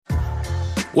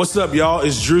What's up, y'all?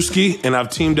 It's Drewski, and I've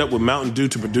teamed up with Mountain Dew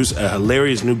to produce a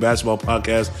hilarious new basketball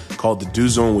podcast called The Dew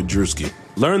Zone with Drewski.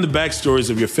 Learn the backstories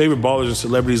of your favorite ballers and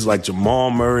celebrities like Jamal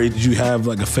Murray. Did you have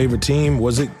like a favorite team?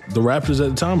 Was it the Raptors at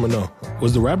the time or no?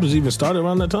 Was the Raptors even started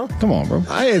around that time? Come on, bro.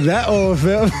 I ain't that old,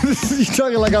 fam. You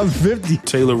talking like I'm 50.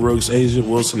 Taylor Rooks, Asia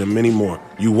Wilson, and many more.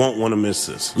 You won't want to miss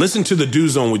this. Listen to The Dew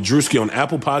Zone with Drewski on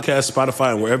Apple Podcasts,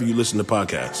 Spotify, and wherever you listen to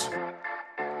podcasts.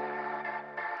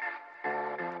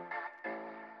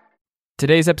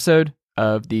 Today's episode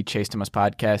of the Chase Thomas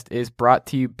podcast is brought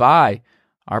to you by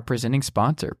our presenting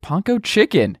sponsor, Ponko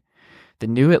Chicken. The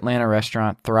new Atlanta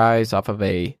restaurant thrives off of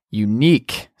a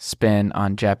unique spin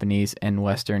on Japanese and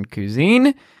Western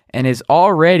cuisine and is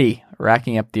already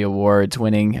racking up the awards,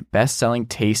 winning best-selling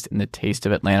taste in the Taste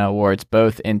of Atlanta Awards,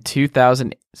 both in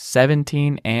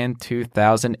 2017 and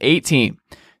 2018.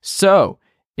 So,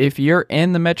 if you're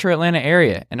in the Metro Atlanta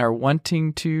area and are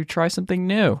wanting to try something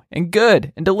new and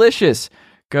good and delicious,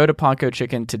 go to Ponko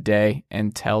Chicken today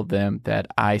and tell them that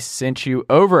I sent you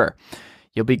over.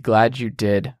 You'll be glad you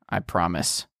did, I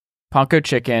promise. Ponko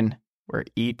Chicken, where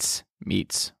eats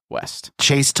meets West. The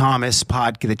Chase Thomas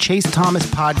podcast.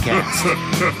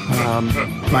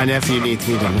 My nephew needs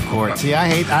me to record. See,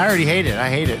 I already hate it. I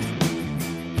hate it.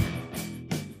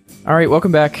 All right,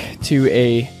 welcome back to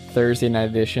a Thursday night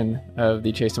edition of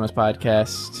the Chase Thomas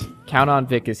podcast. Count On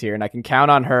Vic is here, and I can count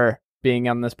on her being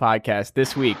on this podcast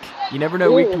this week. You never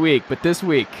know week to week, but this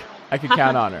week I could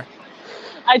count on her.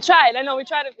 I tried. I know we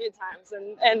tried a few times,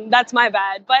 and that's my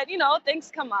bad. But, you know, things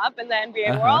come up in the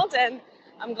NBA world, and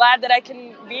I'm glad that I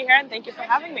can be here, and thank you for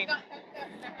having me.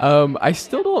 I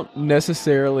still don't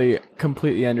necessarily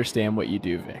completely understand what you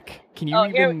do, Vic. Can you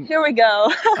here we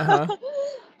go.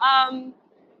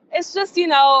 It's just, you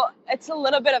know, it's a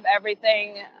little bit of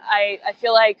everything. I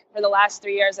feel like for the last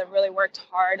 3 years, I've really worked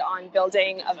hard on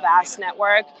building a vast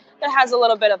network that has a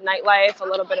little bit of nightlife, a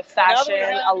little bit of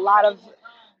fashion, a lot of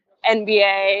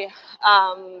NBA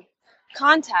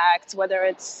contacts, whether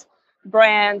it's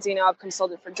brands. You know, I've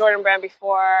consulted for Jordan Brand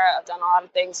before. I've done a lot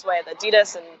of things with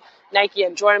Adidas and Nike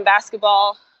and Jordan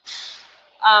basketball.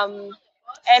 And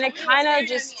it kind of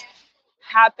just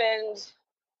happened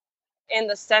in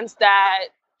the sense that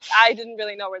I didn't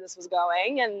really know where this was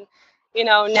going. And, you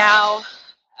know, now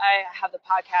I have the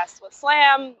podcast with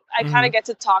Slam. I kind of get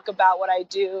to talk about what I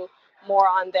do more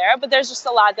on there, but there's just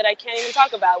a lot that I can't even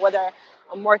talk about, whether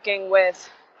I'm working with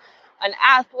an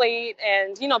athlete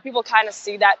and, you know, people kind of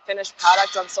see that finished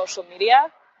product on social media.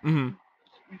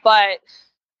 But,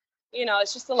 you know,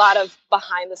 it's just a lot of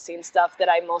behind the scenes stuff that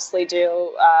I mostly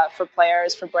do for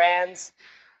players, for brands.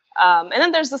 And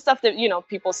then there's the stuff that, you know,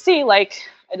 people see, like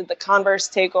I did the Converse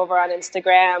takeover on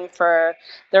Instagram for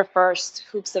their first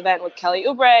hoops event with Kelly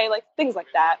Oubre, like things like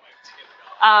that.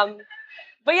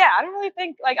 But yeah, I don't really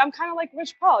think, like, I'm kind of like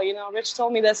Rich Paul, you know. Rich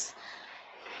told me this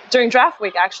during draft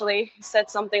week, actually. He said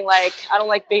something like, I don't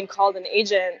like being called an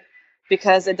agent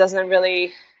because it doesn't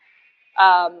really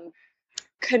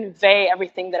convey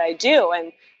everything that I do.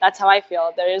 And that's how I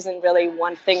feel. There isn't really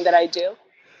one thing that I do.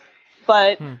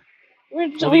 But the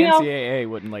NCAA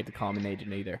wouldn't like to call him an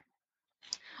agent either.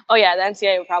 Oh yeah, the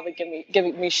NCAA would probably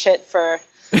give me shit for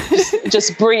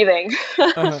just breathing.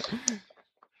 But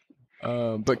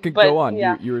go on.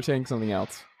 Yeah. You were saying something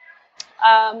else.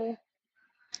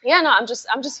 Yeah, no, I'm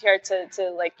just here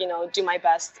to like, you know, do my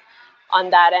best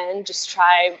on that end. Just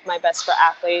try my best for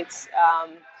athletes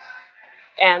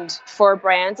and for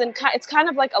brands, and it's kind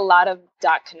of like a lot of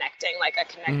dot connecting. Like I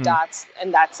connect dots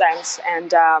in that sense,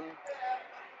 and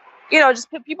you know,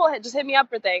 people hit me up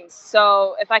for things.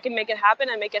 So if I can make it happen,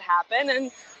 I make it happen.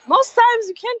 And most times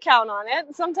you can count on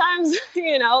it. Sometimes,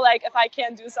 you know, like if I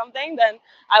can't do something, then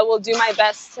I will do my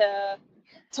best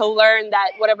to learn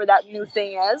that whatever that new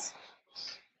thing is,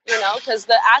 you know, because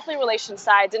the athlete relations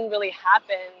side didn't really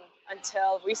happen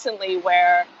until recently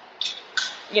where,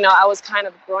 you know, I was kind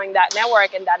of growing that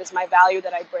network, and that is my value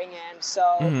that I bring in.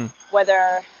 So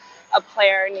whether a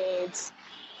player needs,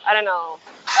 I don't know,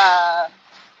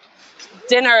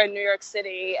 dinner in New York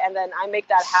City, and then I make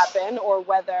that happen, or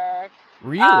whether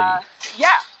yeah,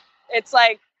 it's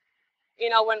like, you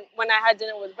know, when I had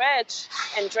dinner with Rich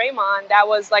and Draymond, that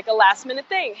was like a last minute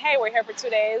thing. Hey, we're here for 2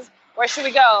 days. Where should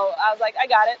we go? I was like, I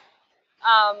got it.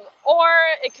 Or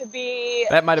it could be...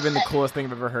 That might have been the coolest thing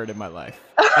I've ever heard in my life.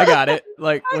 I got it.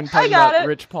 Like when talking about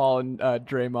Rich Paul and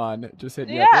Draymond just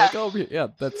hitting me up. Like, oh, yeah,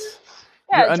 that's...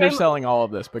 You're underselling all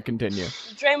of this, but continue.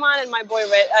 Draymond and my boy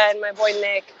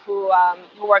Nick, who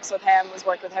works with him, has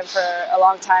worked with him for a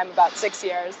long time, about 6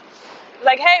 years.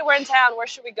 Like, hey, we're in town. Where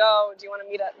should we go? Do you want to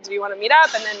meet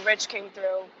up? And then Rich came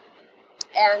through,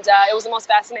 and it was the most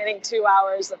fascinating 2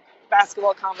 hours of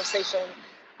basketball conversation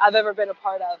I've ever been a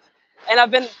part of. And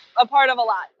I've been a part of a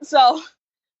lot. So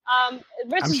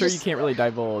Rich I'm is sure just, you can't really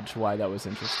divulge why that was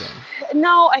interesting.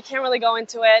 No, I can't really go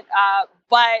into it.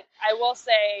 But I will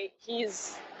say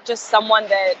he's just someone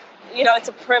that, it's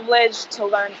a privilege to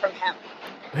learn from him.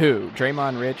 Who?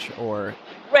 Draymond, Rich, or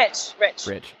Rich.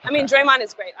 Rich? I mean, Draymond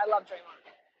is great. I love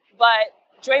Draymond. But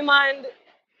Draymond,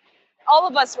 all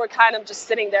of us were kind of just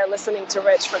sitting there listening to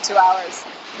Rich for 2 hours,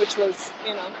 which was,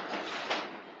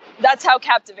 that's how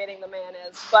captivating the man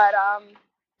is. But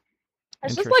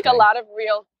there's just like a lot of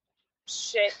real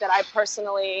shit that I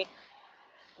personally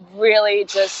really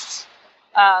just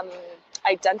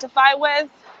identify with,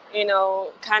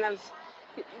 kind of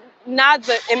not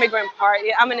the immigrant part.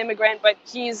 I'm an immigrant, but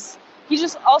he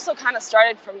just also kind of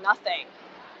started from nothing,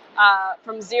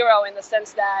 from zero, in the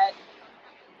sense that,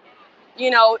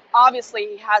 obviously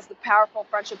he has the powerful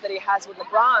friendship that he has with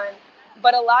LeBron,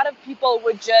 but a lot of people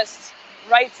would just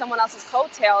write someone else's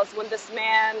coattails when this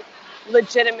man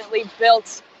legitimately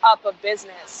built up a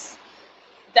business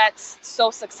that's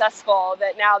so successful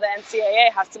that now the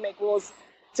NCAA has to make rules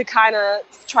to kind of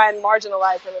try and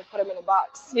marginalize him and put him in a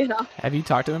box, Have you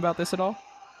talked to him about this at all?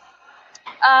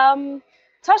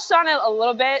 Touched on it a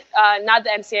little bit, not the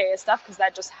NCAA stuff because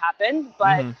that just happened,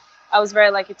 but I was very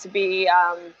lucky to be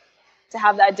to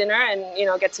have that dinner and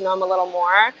get to know him a little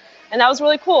more, and that was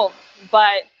really cool.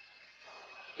 But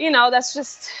that's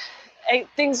just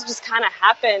things just kind of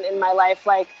happen in my life.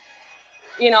 Like,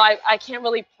 I can't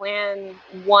really plan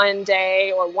one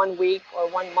day or 1 week or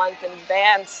 1 month in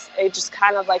advance. It just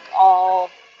kind of like all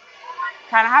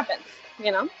kind of happens,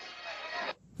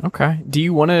 Okay. Do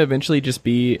you want to eventually just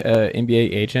be an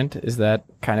NBA agent? Is that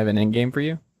kind of an end game for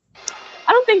you?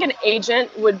 I don't think an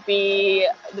agent would be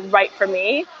right for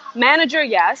me. Manager,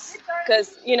 yes,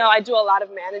 because, I do a lot of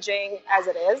managing as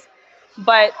it is.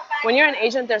 But when you're an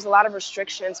agent, there's a lot of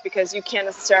restrictions because you can't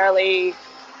necessarily,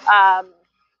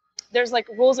 there's like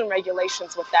rules and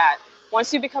regulations with that.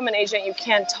 Once you become an agent, you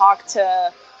can't talk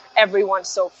to everyone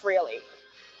so freely.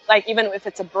 Like even if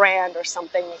it's a brand or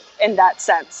something in that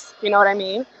sense, you know what I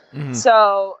mean? Mm-hmm.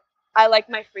 So I like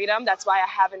my freedom. That's why I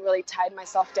haven't really tied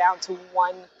myself down to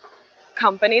one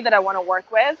company that I want to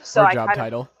work with. So or job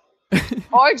title.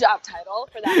 Or job title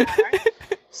for that matter.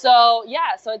 So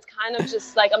it's kind of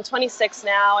just like I'm 26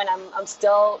 now and I'm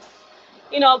still,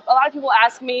 a lot of people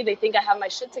ask me, they think I have my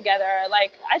shit together.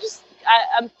 Like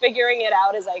I'm figuring it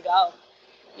out as I go,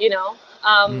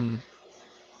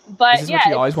 But is this what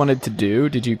you always wanted to do?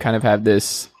 Did you kind of have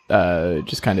this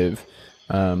just kind of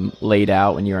laid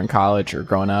out when you were in college or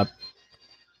growing up?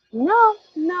 No.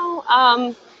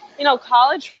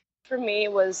 College for me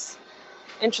was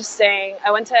interesting.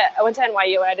 I went to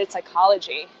NYU and I did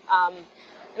psychology. And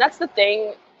that's the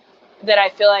thing that I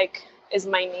feel like is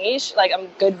my niche. Like I'm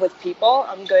good with people.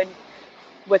 I'm good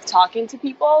with talking to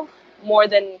people more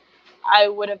than I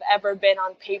would have ever been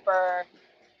on paper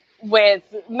with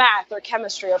math or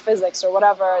chemistry or physics or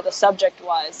whatever the subject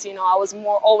was. I was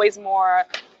always more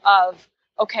of,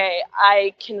 okay,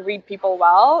 I can read people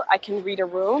well, I can read a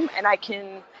room, and I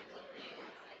can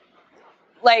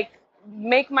like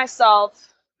make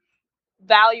myself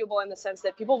valuable in the sense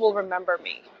that people will remember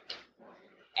me.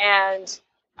 And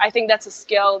I think that's a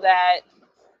skill that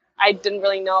I didn't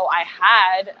really know I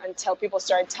had until people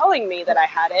started telling me that I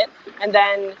had it. And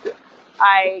then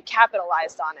I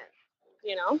capitalized on it,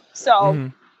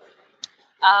 So,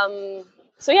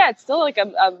 it's still like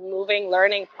a moving,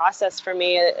 learning process for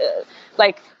me.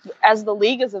 Like as the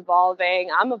league is evolving,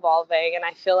 I'm evolving. And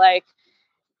I feel like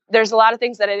there's a lot of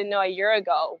things that I didn't know a year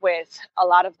ago with a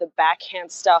lot of the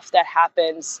backhand stuff that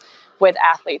happens with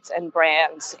athletes and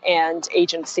brands and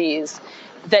agencies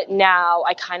that now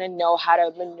I kind of know how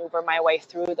to maneuver my way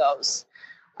through those.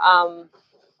 And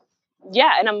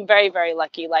I'm very, very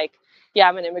lucky. Like,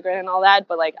 I'm an immigrant and all that,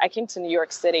 but like I came to New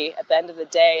York City at the end of the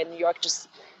day, and New York just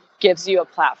gives you a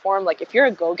platform. Like if you're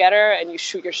a go-getter and you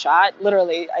shoot your shot,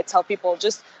 literally, I tell people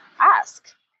just ask.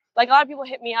 Like a lot of people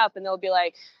hit me up and they'll be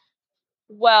like,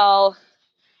 well,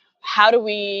 how do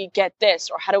we get this?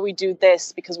 Or how do we do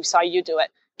this? Because we saw you do it.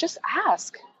 Just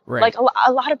ask. Right. Like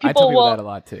a lot of people I tell people will. that a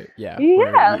lot too. Yeah.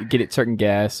 Yeah. You get certain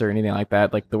guests or anything like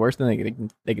that. Like the worst thing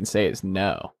they can say is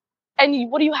no.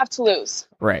 And what do you have to lose?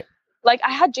 Right. Like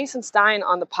I had Jason Stein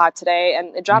on the pod today,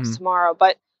 and it drops tomorrow.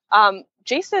 But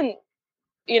Jason,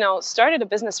 started a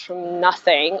business from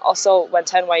nothing. Also went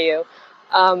to NYU,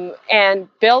 and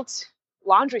built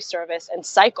Laundry Service and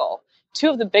Cycle, two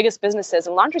of the biggest businesses.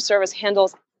 And Laundry Service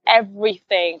handles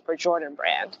everything for Jordan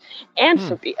Brand and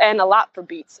and a lot for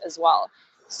Beats as well.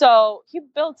 So he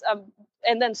built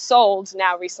and then sold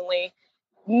now recently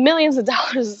millions of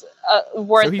dollars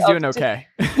worth. So he's doing okay.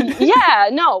 Yeah,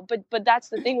 no, but that's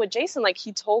the thing with Jason. Like,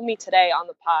 he told me today on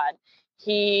the pod,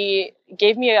 he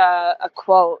gave me a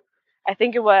quote. I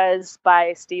think it was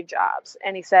by Steve Jobs,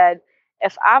 and he said,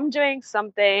 "If I'm doing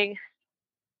something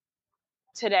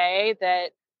today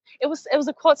that it was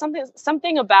a quote,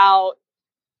 something about,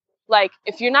 like,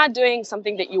 if you're not doing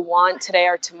something that you want today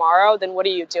or tomorrow, then what are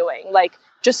you doing? Like,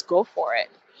 just go for it,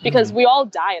 because we all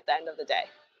die at the end of the day.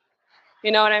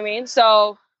 You know what I mean?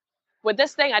 So with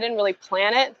this thing, I didn't really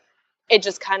plan it. It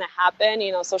just kind of happened.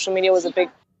 You know, social media was a big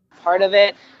part of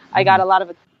it. I got a lot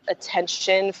of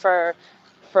attention for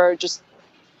just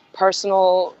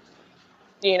personal,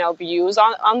 you know, views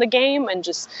on the game, and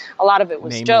just a lot of it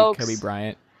was Namely jokes. Kobe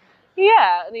Bryant.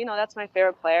 Yeah, you know, that's my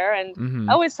favorite player. And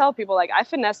I always tell people, like, I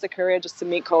finessed a career just to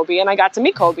meet Kobe, and I got to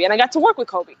meet Kobe, and I got to work with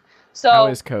Kobe. So how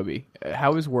is Kobe?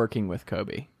 How is working with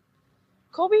Kobe?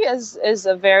 Kobe is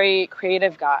a very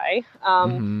creative guy.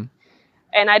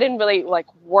 And I didn't really like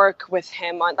work with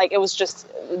him on, like, it was just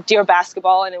Dear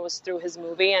Basketball, and it was through his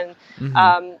movie. And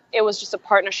it was just a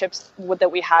partnership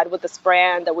that we had with this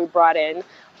brand that we brought in.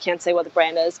 I can't say what the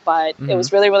brand is, but it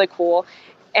was really, really cool.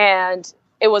 And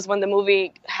it was when the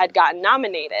movie had gotten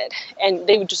nominated, and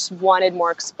they just wanted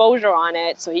more exposure on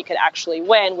it so he could actually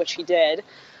win, which he did.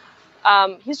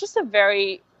 He's just a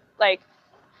very, like,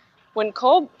 when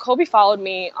Kobe followed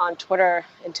me on Twitter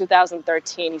in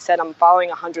 2013, he said, "I'm following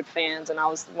 100 fans," and I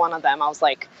was one of them. I was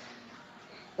like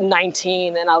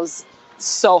 19, and I was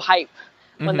so hyped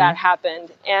when that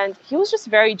happened. And he was just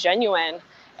very genuine,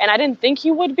 and I didn't think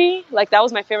he would be. Like, that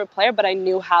was my favorite player, but I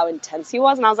knew how intense he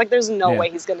was, and I was like, there's no way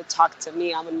he's going to talk to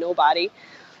me. I'm a nobody.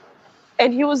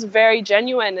 And he was very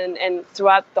genuine, and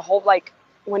throughout the whole, like,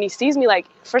 when he sees me, like,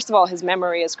 first of all, his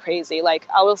memory is crazy. Like,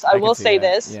 I will say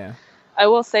this. Yeah. I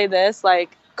will say this,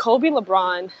 like, Kobe,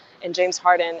 LeBron, and James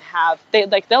Harden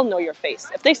they'll know your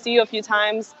face. If they see you a few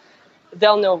times,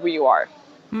 they'll know who you are.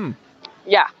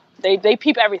 Yeah, they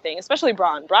peep everything, especially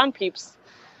Bron. Bron peeps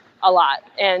a lot.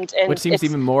 And which seems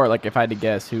even more, like, if I had to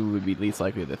guess who would be least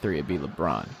likely of the three, it'd be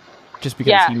LeBron. Just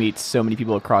because he meets so many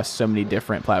people across so many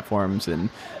different platforms, and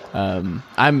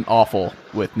I'm awful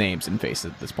with names and faces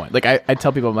at this point. Like, I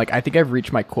tell people, I'm like, I think I've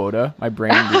reached my quota. My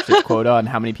brain reached its quota on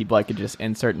how many people I could just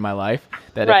insert in my life,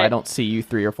 that if I don't see you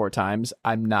 3 or 4 times,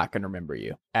 I'm not going to remember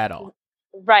you at all.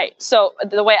 Right. So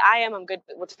the way I am, I'm good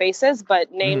with faces,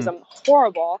 but names, I'm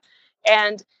horrible.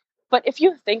 But if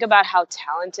you think about how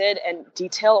talented and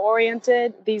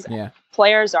detail-oriented these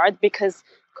players are, because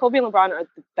Kobe and LeBron are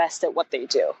the best at what they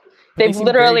do. They've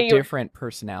literally very different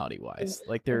personality-wise.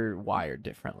 Like, they're wired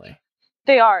differently.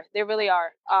 They are. They really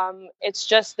are. It's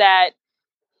just that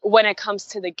when it comes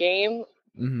to the game,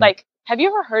 like, have you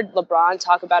ever heard LeBron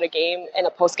talk about a game in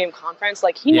a post-game conference?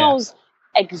 Like, he knows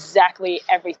exactly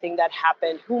everything that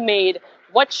happened, who made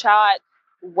what shot,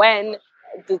 when,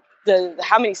 the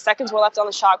how many seconds were left on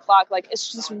the shot clock. Like,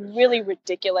 it's just really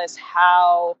ridiculous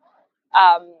how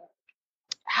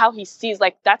he sees.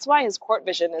 Like, that's why his court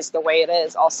vision is the way it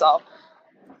is also.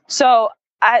 So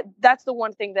that's the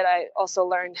one thing that I also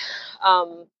learned.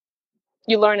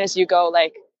 You learn as you go,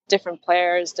 like, different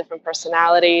players, different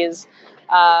personalities,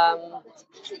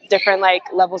 different, like,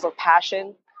 levels of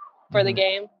passion for the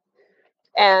game.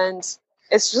 And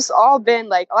it's just all been,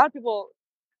 like, a lot of people,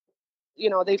 you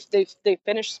know, they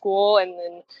finish school, and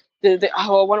then they I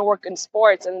want to work in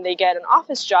sports, and they get an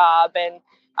office job, and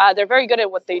they're very good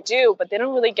at what they do, but they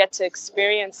don't really get to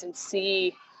experience and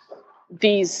see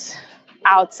these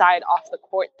outside off the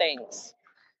court things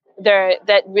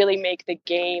that really make the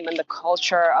game and the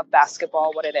culture of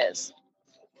basketball what it is.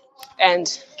 And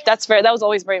that was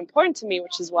always very important to me,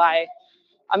 which is why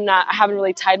I haven't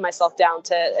really tied myself down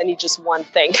to any just one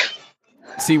thing.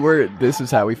 See, this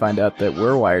is how we find out that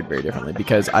we're wired very differently,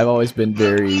 because I've always been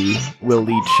very Will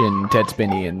Leach and Ted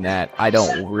Spinney in that I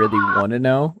don't really want to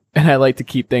know, and I like to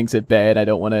keep things at bay, and I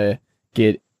don't want to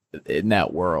get in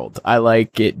that world. I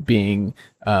like it being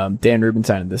Dan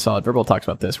Rubenstein in The Solid Verbal talks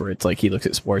about this, where it's like he looks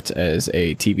at sports as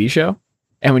a TV show,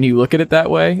 and when you look at it that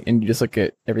way, and you just look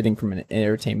at everything from an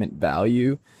entertainment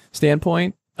value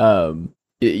standpoint,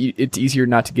 it's easier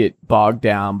not to get bogged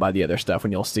down by the other stuff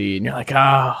when you'll see, and you're like,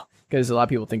 because a lot of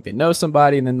people think they know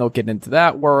somebody, and then they'll get into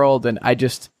that world. And I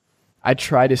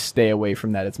try to stay away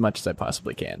from that as much as I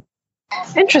possibly can.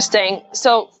 Interesting.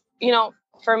 So, you know,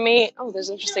 for me, there's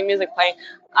interesting music playing.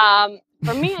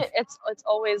 For me, it's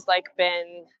always like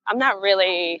been, it's not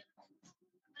really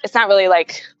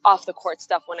like off the court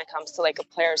stuff when it comes to like a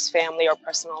player's family or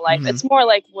personal life. It's more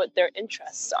like what their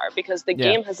interests are, because the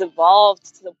game has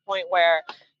evolved to the point where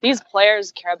these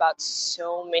players care about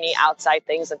so many outside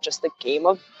things of just the game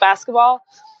of basketball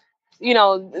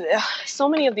so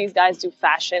many of these guys do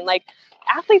fashion. Like,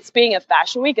 athletes being at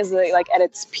Fashion Week is like at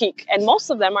its peak, and most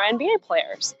of them are NBA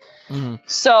players. Mm-hmm.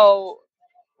 So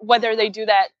whether they do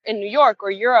that in New York or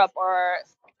Europe or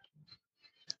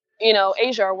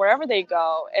Asia or wherever they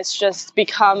go, it's just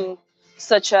become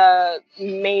such a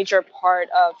major part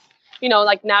of,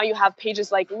 like now you have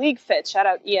pages like League Fit, shout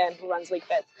out Ian who runs League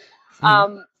Fit,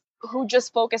 who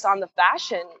just focus on the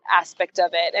fashion aspect of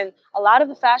it. And a lot of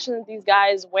the fashion that these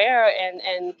guys wear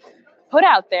and put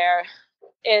out there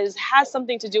has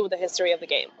something to do with the history of the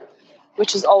game,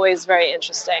 which is always very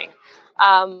interesting.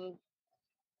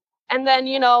 And then,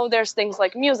 there's things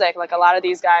like music, like a lot of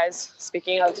these guys,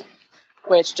 speaking of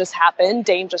which just happened,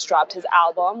 Dame just dropped his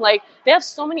album. Like, they have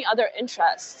so many other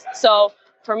interests. So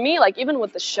for me, like, even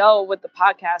with the show, with the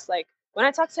podcast, like, when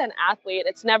I talk to an athlete,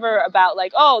 it's never about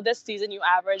like, oh, this season you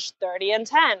averaged 30 and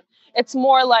 10. It's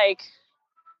more like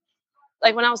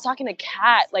when I was talking to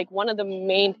Kat, like, one of the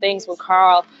main things with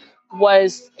Carl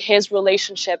was his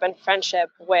relationship and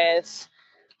friendship with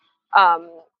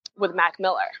Mac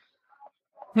Miller.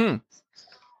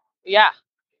 Yeah.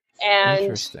 And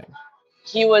interesting.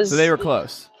 So they were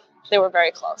close. They were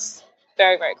very close.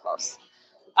 Very, very close.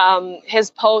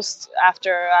 His post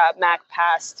after Mac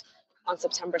passed on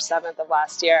September 7th of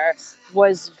last year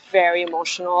was very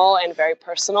emotional and very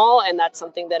personal. And that's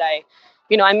something that I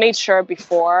made sure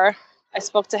before I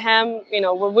spoke to him,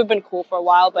 we've been cool for a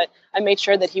while, but I made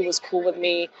sure that he was cool with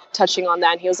me touching on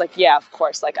that. And he was like, yeah, of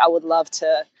course. Like, I would love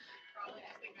to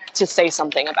say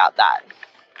something about that.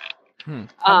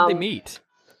 How did they meet?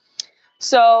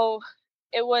 So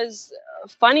it was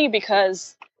funny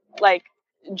because, like,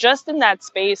 just in that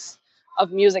space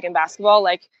of music and basketball,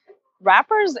 like,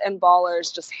 rappers and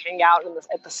ballers just hang out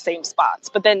at the same spots.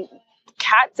 But then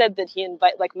Kat said that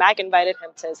Mac invited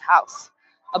him to his house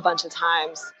a bunch of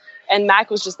times, and Mac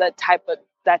was just that type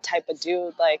of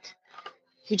dude. Like,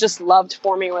 he just loved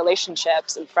forming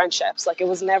relationships and friendships. Like, it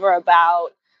was never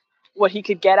about what he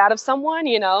could get out of someone,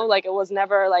 like, it was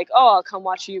never like, oh, I'll come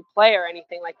watch you play or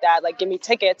anything like that. Like, give me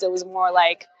tickets. It was more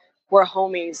like, we're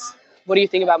homies. What do you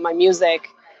think about my music?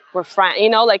 We're friends,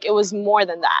 like, it was more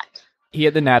than that. He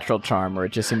had the natural charm where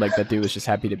it just seemed like that dude was just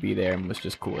happy to be there and was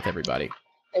just cool with everybody.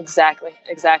 Exactly.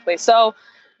 So,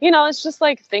 it's just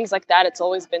like things like that. It's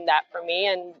always been that for me.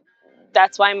 And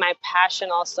that's why my passion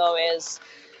also is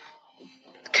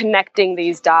connecting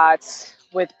these dots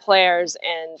with players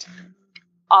and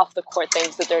off the court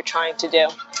things that they're trying to do.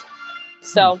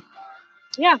 So,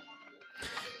 yeah.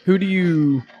 Who do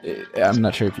you, I'm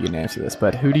not sure if you can answer this,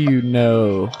 but who do you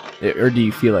know, or do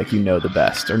you feel like you know the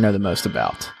best or know the most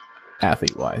about,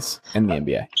 athlete-wise, in the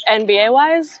NBA?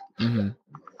 NBA-wise? Mm-hmm.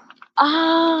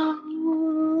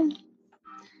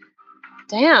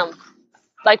 Damn.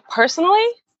 Like, personally?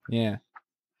 Yeah.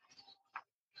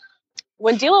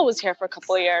 When D'Lo was here for a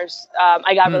couple of years,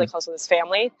 I got really close with his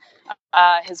family.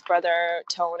 His brother,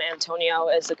 Tone Antonio,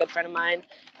 is a good friend of mine.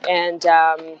 And,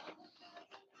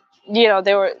 they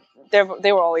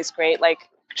were always great. Like,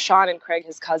 Sean and Craig,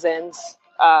 his cousins,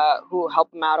 who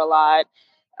help him out a lot.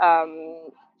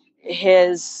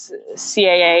 His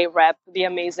CAA rep, the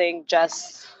amazing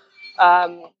Jess,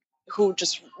 who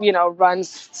just,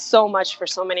 runs so much for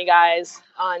so many guys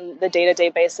on the day-to-day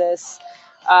basis.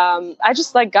 I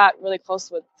just got really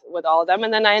close with all of them.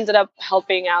 And then I ended up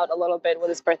helping out a little bit with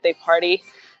his birthday party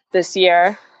this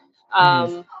year.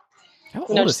 How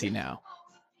old is he now?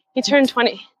 He turned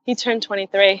 20. He turned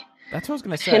 23. That's what I was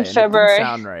going to say. In February. It didn't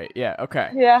sound right. Yeah. Okay.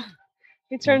 Yeah.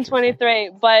 He turned 23.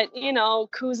 But,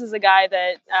 Kuz is a guy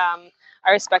that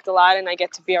I respect a lot and I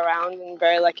get to be around, and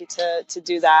very lucky to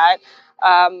do that.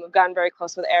 I've gotten very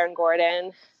close with Aaron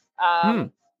Gordon.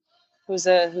 Who's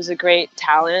a great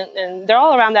talent, and they're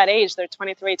all around that age. They're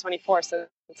 23, 24, so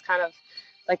it's kind of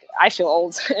like, I feel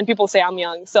old and people say I'm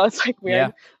young, so it's like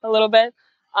weird a little bit.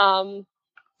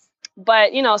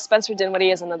 But Spencer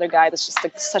Dinwiddie is another guy that's just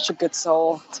such a good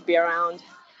soul to be around.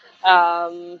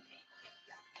 I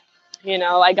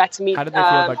got to meet. How did they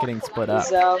feel about getting split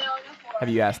up? Have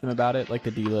you asked them about it, like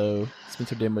the D'Lo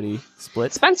Spencer Dinwiddie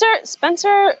split?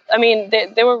 Spencer. I mean,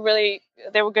 they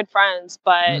were good friends,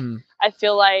 but I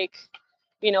feel like,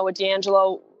 what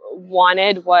D'Angelo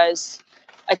wanted was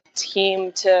a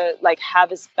team to have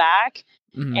his back.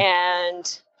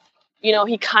 And,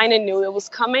 he kind of knew it was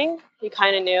coming. He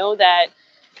kind of knew that,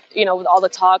 with all the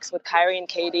talks with Kyrie and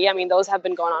KD, I mean, those have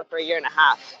been going on for a year and a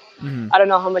half. I don't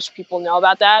know how much people know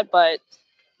about that, but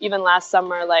even last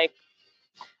summer,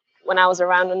 when I was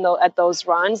around at those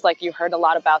runs, you heard a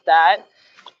lot about that.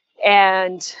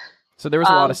 And so there was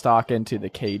a lot of stock into the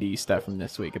KD stuff from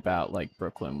this week about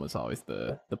Brooklyn was always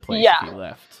the place he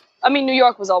left. I mean, New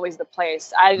York was always the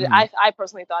place. I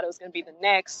personally thought it was going to be the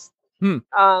Knicks.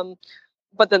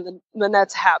 But then the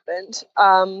Nets happened.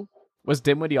 Was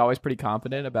Dinwiddie always pretty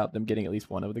confident about them getting at least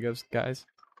one of those guys?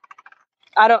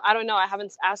 I don't know. I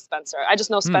haven't asked Spencer. I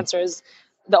just know Spencer is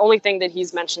the only thing that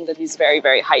he's mentioned that he's very,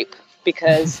 very hype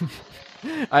because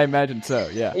I imagine so.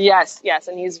 Yeah. Yes.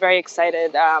 And he's very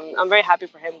excited. I'm very happy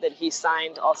for him that he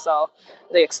signed also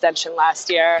the extension last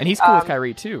year. And he's cool with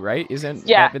Kyrie too, right? Isn't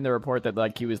that been the report that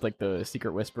like he was like the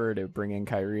secret whisperer to bring in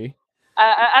Kyrie?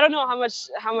 I don't know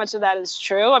how much of that is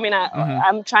true. I mean,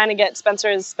 I'm trying to get Spencer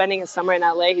is spending his summer in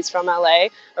LA. He's from LA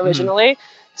originally,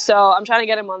 so I'm trying to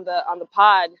get him on the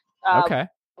pod. Okay.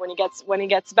 When he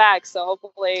gets back, so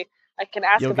hopefully I can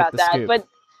ask You'll about get the that. scoop. But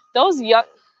those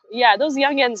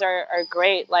youngins are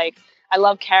great. Like I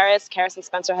love Karis. Karis and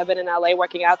Spencer have been in LA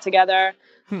working out together.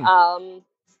 But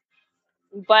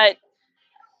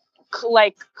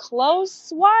like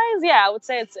close wise, I would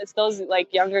say it's those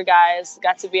like younger guys.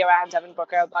 Got to be around Devin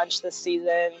Booker a bunch this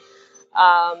season.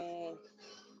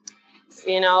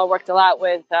 Worked a lot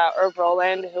with Irv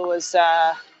Roland, who's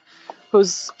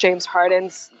James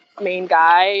Harden's main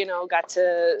guy. Got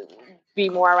to be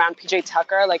more around PJ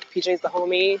Tucker. Like PJ's the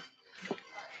homie.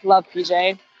 Love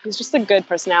PJ. He's just a good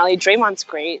personality. Draymond's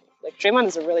great. Like Draymond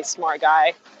is a really smart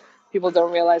guy. People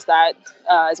don't realize that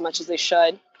as much as they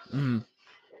should. And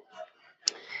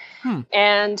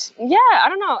I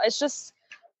don't know. It's just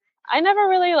I never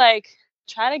really like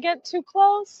try to get too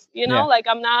close. Like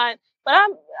I'm not. But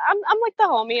I'm like the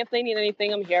homie. If they need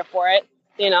anything, I'm here for it.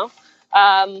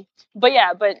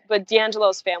 But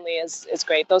D'Angelo's family is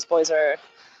great. Those boys are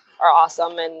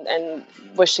awesome, and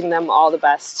wishing them all the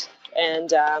best.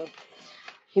 And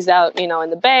he's out, in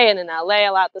the Bay and in LA a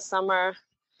lot this summer.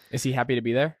 Is he happy to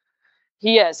be there?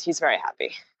 He is. He's very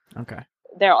happy. Okay.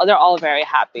 They're all very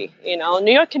happy.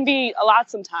 New York can be a lot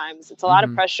sometimes. It's a lot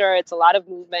of pressure. It's a lot of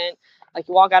movement. Like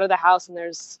you walk out of the house and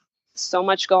there's so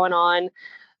much going on.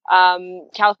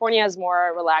 California is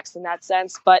more relaxed in that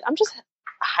sense, but I'm just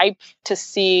hyped to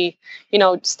see,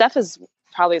 Steph is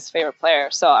probably his favorite player.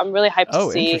 So I'm really hyped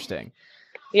to see. Oh, interesting.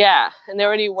 Yeah. And they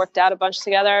already worked out a bunch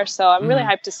together. So I'm really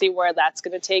hyped to see where that's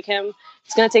going to take him.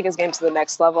 It's going to take his game to the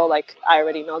next level. Like I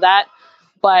already know that,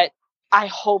 but I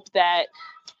hope that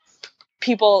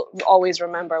people always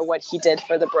remember what he did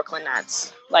for the Brooklyn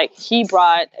Nets. Like he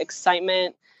brought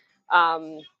excitement.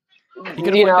 He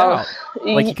could have out.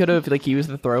 Like he could have, like he was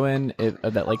the throw-in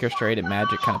of that Lakers trade, and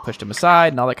Magic kind of pushed him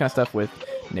aside and all that kind of stuff with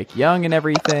Nick Young and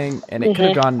everything, and it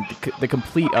could have gone the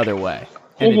complete other way,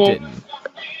 and it didn't.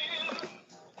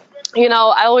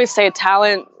 I always say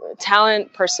talent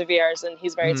perseveres, and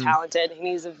he's very talented, and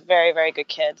he's a very, very good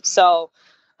kid. So,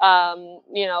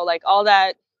 like all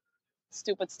that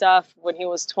stupid stuff when he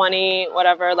was 20,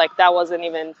 whatever, like that wasn't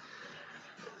even.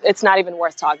 It's not even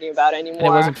worth talking about anymore. And it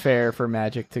wasn't fair for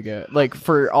Magic to go like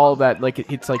for all that. Like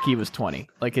it's like he was 20.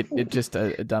 Like it just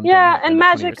a dumb thing. Yeah, and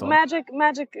Magic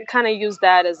kind of used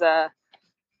that as a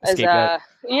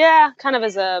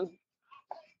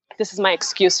this is my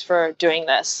excuse for doing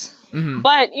this.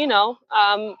 But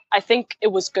I think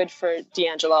it was good for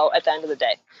D'Angelo at the end of the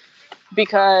day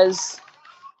because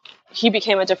he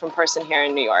became a different person here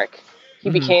in New York. He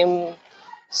became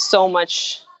so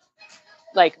much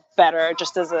like better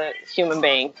just as a human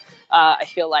being. I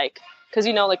feel like, because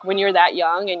like when you're that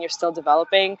young and you're still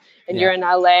developing and you're in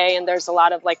LA and there's a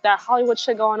lot of like that Hollywood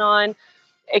shit going on,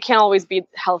 it can't always be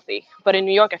healthy. But in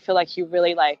New York, I feel like he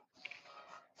really like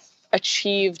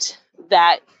achieved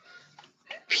that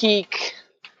peak,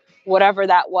 whatever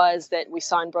that was that we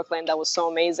saw in Brooklyn that was so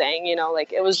amazing.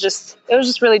 Like it was just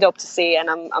really dope to see, and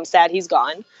I'm sad he's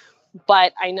gone,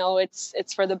 but I know it's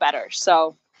for the better.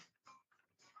 So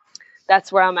that's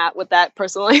where I'm at with that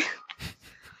personally.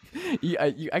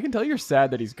 I can tell you're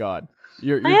sad that he's gone.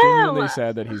 You're genuinely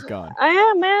sad that he's gone. I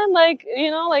am, man. Like,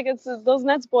 like it's those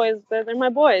Nets boys, they're my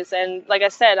boys. And like I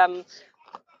said, I'm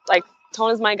like,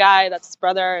 Tone is my guy. That's his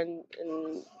brother. And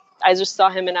I just saw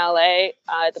him in LA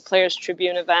at the Players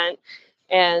Tribune event.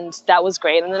 And that was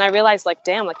great. And then I realized like,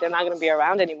 damn, like they're not going to be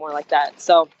around anymore like that.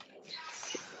 So,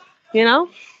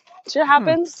 shit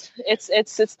happens.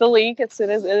 It's the league. It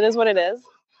is what it is.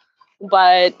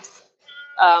 But,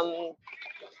 I'm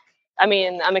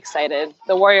excited.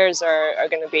 The Warriors are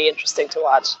going to be interesting to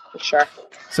watch, for sure.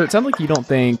 So it sounds like you don't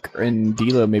think, and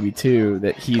D'Lo maybe too,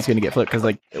 that he's going to get flipped. Because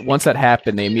like once that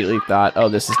happened, they immediately thought, oh,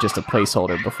 this is just a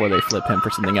placeholder before they flip him for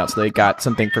something else. So they got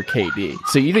something for KD.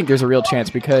 So you think there's a real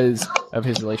chance because of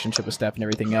his relationship with Steph and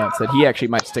everything else that he actually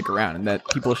might stick around and that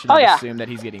people shouldn't assume that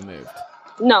he's getting moved?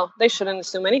 No, they shouldn't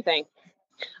assume anything.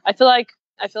 I feel like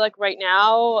right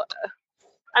now...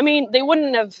 they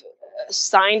wouldn't have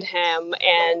signed him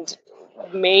and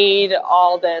made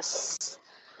all this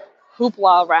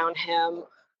hoopla around him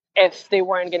if they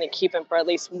weren't going to keep him for at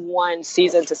least one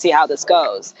season to see how this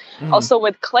goes. Also,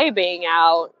 with Clay being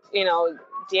out,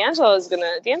 D'Angelo's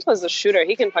a shooter.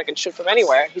 He can fucking shoot from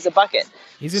anywhere. He's a bucket.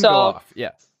 He's going to go off.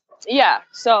 Yeah. Yeah.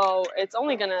 So it's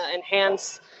only going to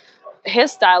enhance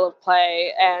his style of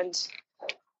play. And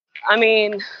I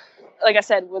mean, like I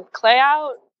said, with Clay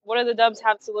out, what do the Dubs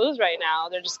have to lose right now?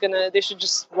 They should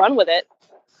just run with it,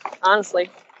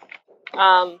 honestly.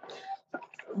 But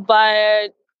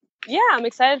yeah, I'm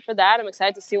excited for that. I'm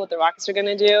excited to see what the Rockets are going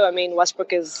to do. I mean,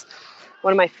 Westbrook is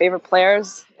one of my favorite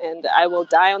players, and I will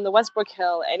die on the Westbrook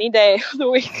hill any day of the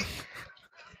week.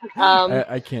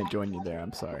 I can't join you there.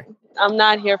 I'm sorry. I'm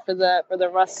not here for the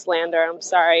Russ slander. I'm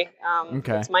sorry.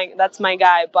 Okay. That's my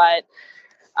guy. But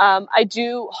I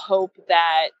do hope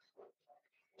that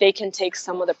they can take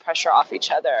some of the pressure off each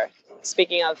other.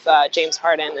 Speaking of James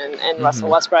Harden and Russell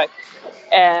Westbrook,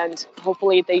 and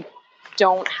hopefully they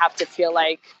don't have to feel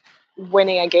like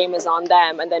winning a game is on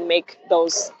them and then make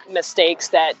those mistakes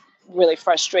that really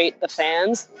frustrate the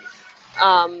fans.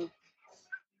 And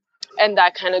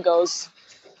that kind of goes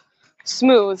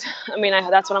smooth. I mean,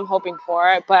 that's what I'm hoping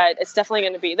for, but they're definitely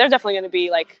going to be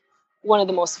like one of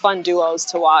the most fun duos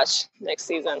to watch next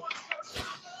season.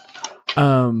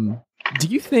 Do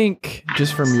you think,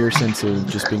 just from your sense of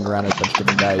just being around a bunch of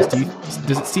different guys,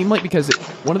 does it seem like, because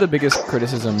one of the biggest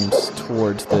criticisms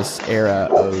towards this era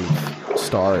of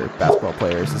star basketball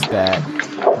players is that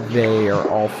they are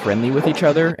all friendly with each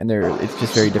other, and it's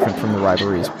just very different from the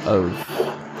rivalries of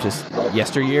just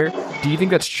yesteryear. Do you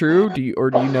think that's true? Do you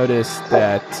notice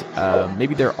that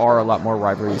maybe there are a lot more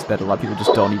rivalries that a lot of people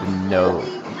just don't even know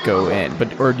go in?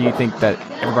 Or do you think that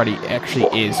everybody actually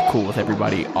is cool with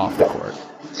everybody off the court?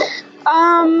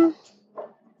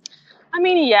 I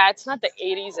mean, yeah, it's not the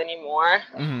 80s anymore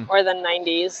or the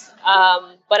 90s.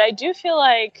 But I do feel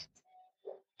like,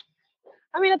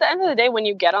 I mean, at the end of the day, when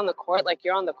you get on the court, like,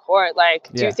 you're on the court. Like,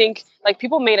 do you think, like,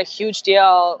 people made a huge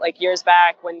deal, like, years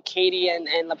back when Katie and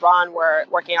LeBron were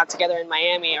working out together in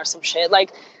Miami or some shit.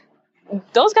 Like,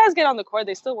 those guys get on the court,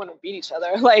 they still want to beat each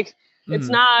other. Like, it's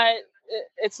not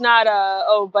a,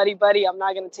 oh, buddy, I'm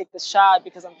not going to take this shot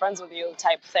because I'm friends with you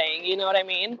type thing. You know what I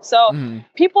mean? So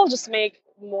people just make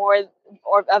more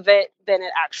of it than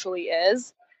it actually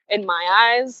is, in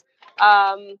my eyes.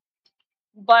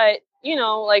 But,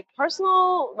 like,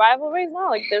 personal rivalries, no,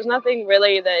 like, there's nothing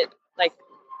really that, like,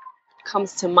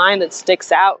 comes to mind that sticks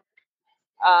out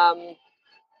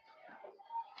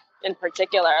in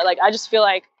particular. Like, I just feel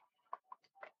like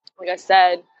I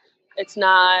said, it's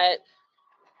not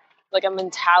like a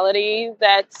mentality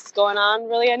that's going on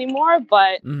really anymore,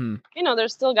 but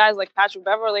there's still guys like Patrick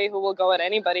Beverly who will go at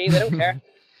anybody. They don't care.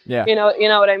 Yeah. You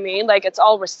know what I mean? Like, it's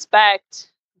all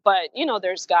respect, but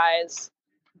there's guys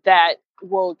that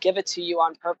will give it to you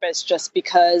on purpose just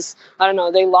because, I don't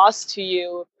know, they lost to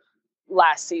you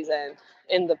last season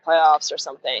in the playoffs or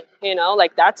something,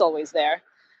 like, that's always there.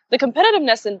 The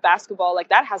competitiveness in basketball, like,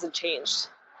 that hasn't changed.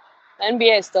 The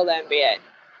NBA is still the NBA.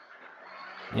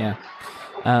 Yeah.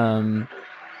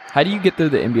 How do you get through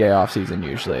the NBA offseason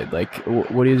usually? Like,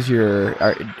 what is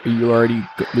are you already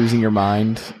losing your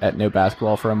mind at no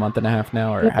basketball for a month and a half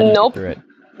now, or how do you get through it?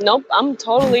 Nope. I'm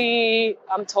totally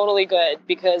good,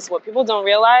 because what people don't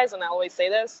realize, and I always say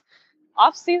this,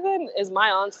 off season is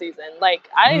my on season. Like,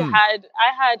 I had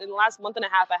in the last month and a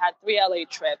half, I had 3 LA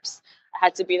trips. I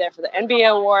had to be there for the NBA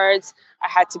awards. I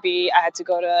had to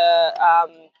go to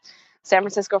San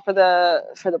Francisco for the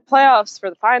playoffs, for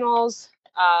the finals.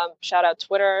 Shout out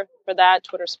Twitter for that,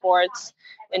 Twitter Sports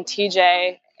and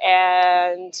TJ.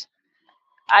 And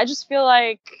I just feel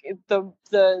like the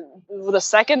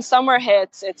second summer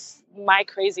hits, it's my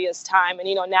craziest time. And,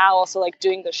 now also, like,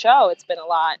 doing the show, it's been a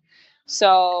lot.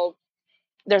 So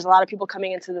there's a lot of people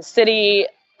coming into the city.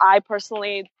 I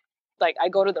personally, like, I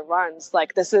go to the runs.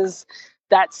 Like, this is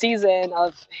that season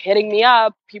of hitting me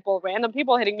up, random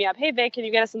people hitting me up. Hey, Vic, can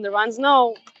you get us in the runs?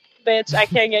 No, bitch, I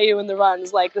can't get you in the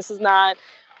runs. Like, this is not,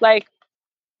 like,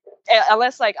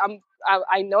 unless, like,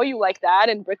 I know you like that,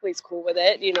 and Brickley's cool with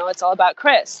it. It's all about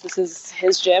Chris. This is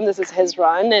his gym. This is his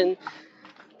run. And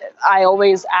I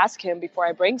always ask him before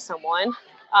I bring someone.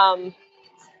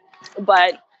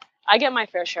 But I get my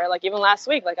fair share. Like, even last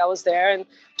week, like, I was there and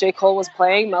J. Cole was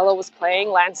playing, Melo was playing,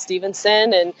 Lance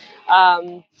Stevenson, and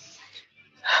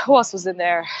who else was in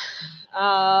there?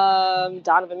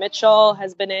 Donovan Mitchell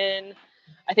has been in.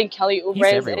 I think Kelly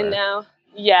Oubre is in now.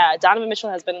 Yeah, Donovan Mitchell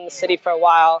has been in the city for a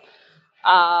while.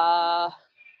 Trae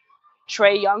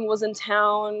Young was in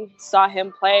town, saw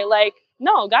him play. Like,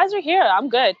 no, guys are here. I'm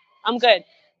good.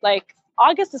 Like,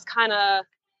 August is kind of,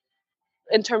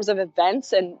 in terms of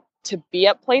events and to be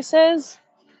at places,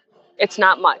 it's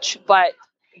not much. But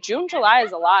June, July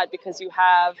is a lot because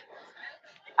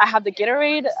I have the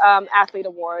Gatorade Athlete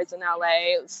Awards in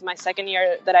LA. It's my second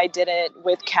year that I did it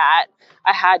with Kat.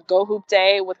 I had Go Hoop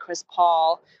Day with Chris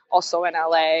Paul, also in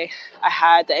LA. I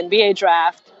had the NBA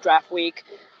draft week,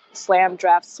 Slam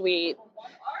Draft Suite.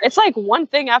 It's like one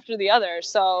thing after the other.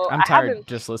 So I'm tired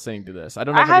just listening to this. I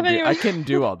don't know if I couldn't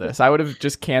do all this. I would have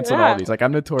just canceled all these. Like,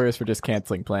 I'm notorious for just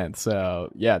canceling plans.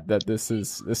 So yeah, this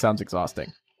sounds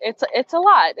exhausting. It's a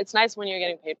lot. It's nice when you're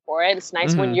getting paid for it. It's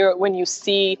nice when you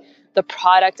see the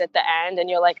product at the end and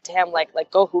you're like, damn, like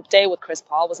Go Hoop Day with Chris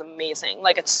Paul was amazing.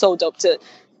 Like, it's so dope to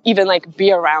even like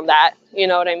be around that. You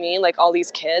know what I mean? Like all these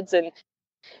kids and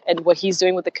what he's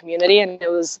doing with the community, and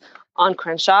it was on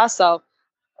Crenshaw. So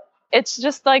it's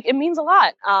just like, it means a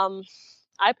lot.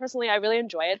 I personally really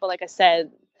enjoy it. But like I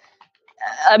said,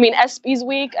 I mean, ESPYs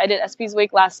Week, I did ESPYs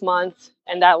Week last month,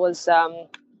 and that was the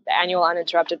annual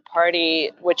Uninterrupted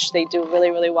Party, which they do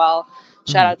really, really well.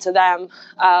 Shout out to them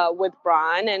with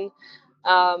Braun. And,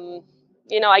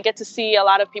 I get to see a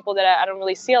lot of people that I don't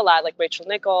really see a lot, like Rachel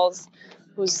Nichols,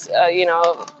 who's,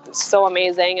 so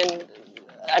amazing and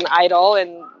an idol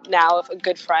and now a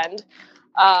good friend.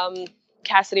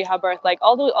 Cassidy Hubbard, like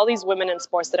all these women in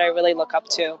sports that I really look up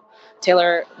to.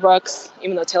 Taylor Brooks,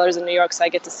 even though Taylor's in New York, so I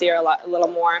get to see her a little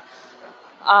more.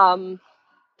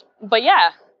 But yeah,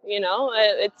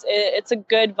 it's a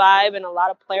good vibe, and a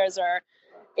lot of players are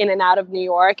in and out of New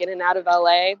York, in and out of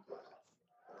LA.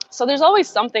 So there's always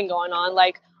something going on.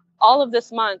 Like all of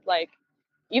this month, like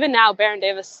even now, Baron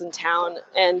Davis is in town,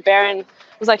 and Baron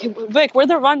was like, hey, Vic, where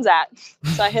the runs at?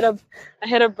 So I hit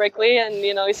up Brickley, and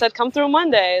he said, come through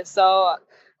Monday. So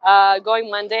going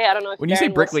Monday, I don't know if when you say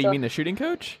Brickley, you mean the shooting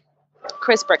coach?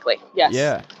 Chris Brickley, yes.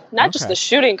 Yeah. Not just the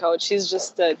shooting coach; he's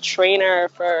just the trainer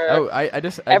for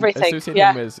everything. I associate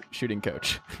him as shooting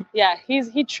coach. Yeah,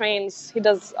 he trains. He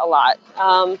does a lot,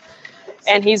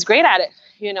 and he's great at it.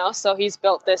 So he's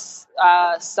built this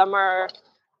summer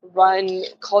run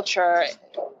culture.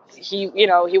 He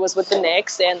was with the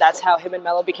Knicks, and that's how him and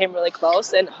Melo became really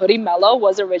close. And Hoodie Melo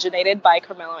was originated by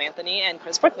Carmelo Anthony and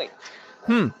Chris Brickley.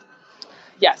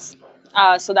 Yes.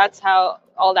 So that's how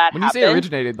all that happened. When you say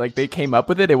originated, like they came up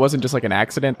with it, it wasn't just like an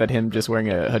accident that him just wearing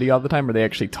a hoodie all the time, or they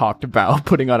actually talked about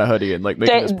putting on a hoodie and like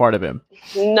making this part of him?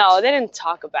 No, they didn't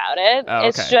talk about it. Oh,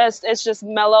 okay. It's just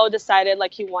Melo decided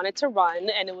like he wanted to run,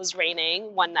 and it was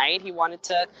raining one night. He wanted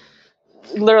to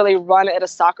literally run at a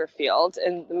soccer field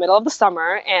in the middle of the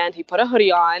summer, and he put a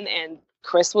hoodie on, and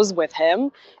Chris was with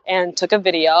him and took a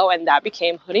video, and that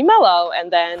became Hoodie Melo.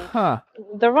 And then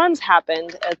the runs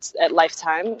happened at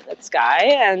Lifetime at Sky,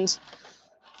 and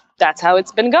that's how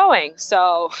it's been going.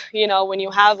 So, when you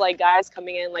have like guys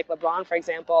coming in like LeBron, for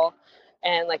example,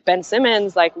 and like Ben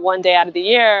Simmons, like one day out of the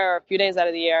year or a few days out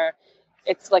of the year,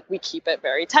 it's like we keep it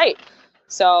very tight.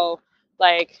 So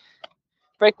like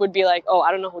Brick would be like, oh, I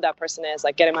don't know who that person is.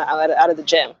 Like, get him out of the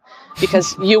gym,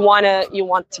 because you want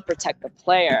to protect the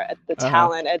player, the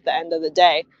talent at the end of the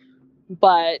day.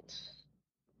 But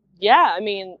yeah, I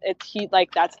mean,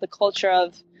 that's the culture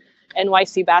of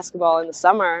NYC basketball in the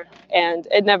summer, and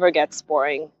it never gets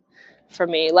boring for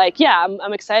me. Like, yeah,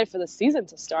 I'm excited for the season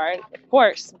to start, of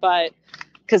course, but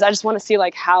because I just want to see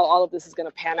like how all of this is going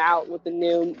to pan out with the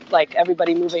new, like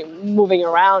everybody moving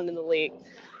around in the league.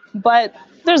 But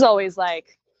there's always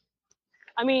like,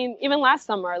 I mean, even last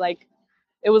summer, like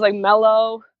it was like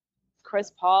Melo, Chris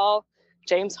Paul,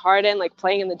 James Harden, like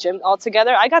playing in the gym all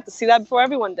together. I got to see that before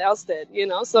everyone else did,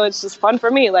 so it's just fun for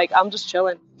me. Like, I'm just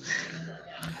chilling.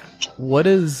 What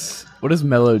does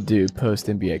Melo do post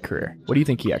NBA career? What do you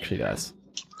think he actually does?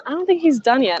 I don't think he's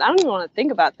done yet. I don't even want to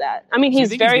think about that. I mean,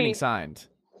 he's getting signed.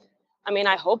 I mean,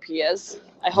 I hope he is.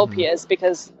 I hope he is,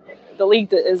 because the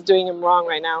league is doing him wrong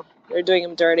right now. They're doing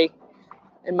him dirty,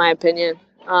 in my opinion.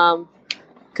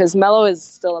 Because Melo is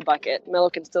still a bucket. Melo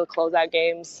can still close out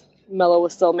games. Melo will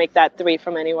still make that three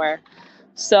from anywhere.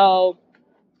 So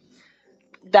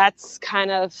that's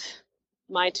kind of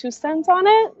my 2 cents on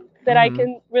it that I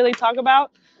can really talk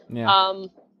about. Yeah.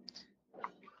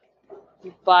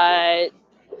 But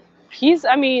he's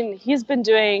been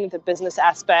doing the business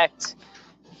aspect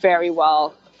very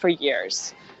well for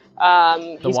years.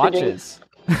 The watches.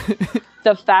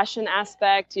 The fashion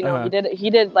aspect, he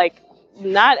did like,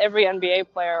 not every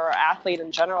NBA player or athlete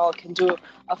in general can do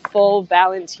a full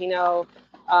Valentino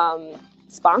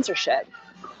sponsorship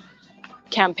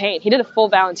campaign. He did a full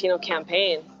Valentino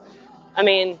campaign. I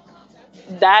mean,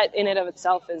 that in and of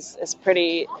itself is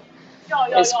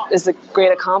a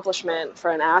great accomplishment for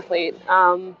an athlete.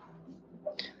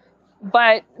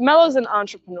 But Melo's an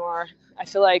entrepreneur I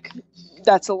feel like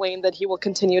that's a lane that he will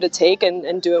continue to take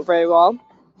and do it very well.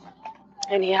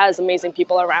 And he has amazing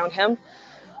people around him.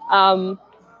 And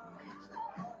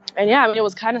yeah, I mean, it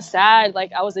was kind of sad.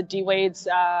 Like, I was at D-Wade's,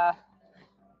 I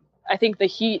think the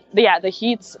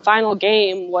Heat's final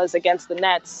game was against the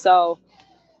Nets. So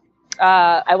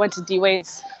I went to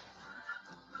D-Wade's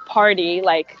party,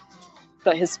 like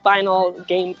his final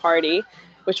game party,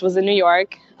 which was in New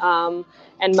York.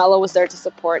 And Melo was there to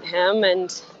support him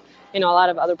and, a lot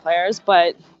of other players.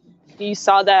 But you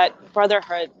saw that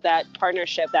brotherhood, that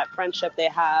partnership, that friendship they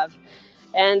have.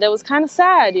 And it was kind of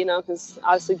sad, because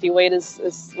obviously D-Wade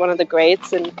is one of the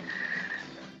greats. And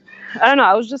I don't know,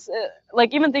 I was just,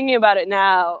 like, even thinking about it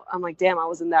now, I'm like, damn, I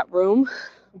was in that room.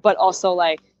 But also,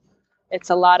 like, it's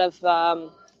a lot of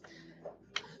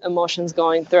emotions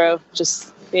going through,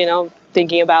 just,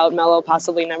 thinking about Melo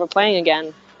possibly never playing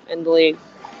again in the league.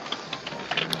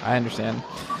 I understand.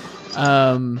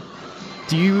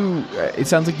 It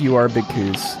sounds like you are a big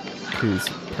Kuz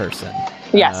person.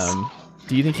 Yes.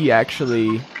 Do you think he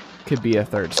actually could be a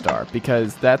third star?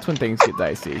 Because that's when things get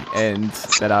dicey. And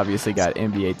that obviously got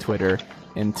NBA Twitter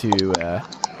into,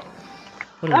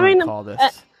 what do we call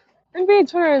this? NBA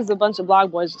Twitter is a bunch of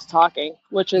blog boys just talking,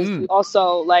 which is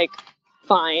also, like,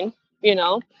 fine,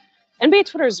 NBA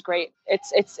Twitter is great.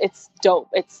 It's dope.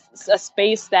 It's a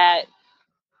space that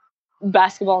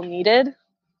basketball needed.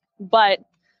 But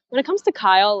when it comes to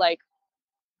Kyle, like,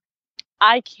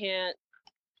 when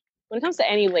it comes to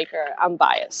any Laker, I'm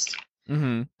biased.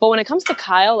 Mm-hmm. But when it comes to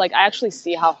Kyle, like, I actually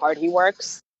see how hard he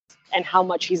works and how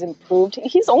much he's improved.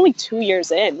 He's only 2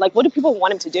 years in. Like, what do people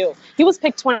want him to do? He was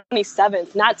picked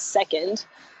 27th, not second.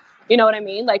 You know what I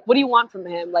mean? Like, what do you want from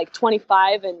him? Like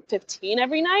 25 and 15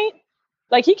 every night?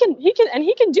 Like, he can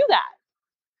do that.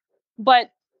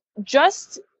 But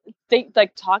just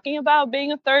talking about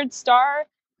being a third star,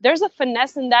 there's a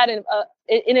finesse in that in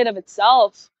it of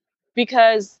itself,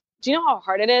 because do you know how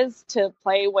hard it is to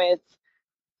play with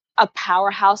a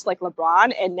powerhouse like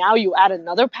LeBron, and now you add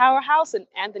another powerhouse in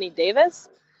Anthony Davis?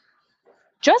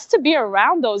 Just to be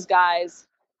around those guys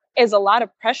is a lot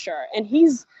of pressure, and he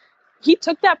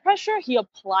took that pressure, he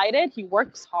applied it, he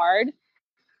works hard.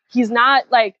 He's not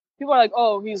like, people are like,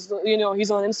 oh, he's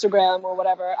on Instagram or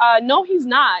whatever. No, he's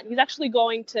not. He's actually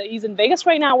he's in Vegas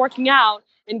right now working out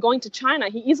and going to China.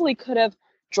 He easily could have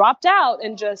dropped out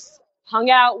and just hung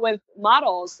out with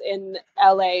models in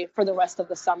LA for the rest of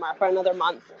the summer for another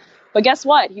month. But guess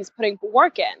what? He's putting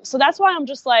work in. So that's why I'm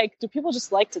just like, do people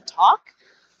just like to talk?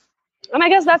 And I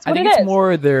guess that's what it is. I think it's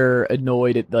more they're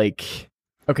annoyed at, like,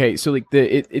 okay, so like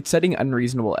it's setting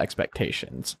unreasonable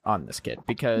expectations on this kid,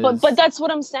 because but that's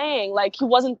what I'm saying. Like, he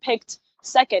wasn't picked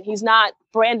second. He's not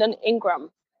Brandon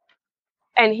Ingram.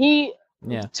 And he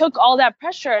took all that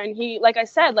pressure, and he, like I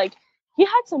said, like, he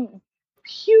had some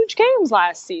huge games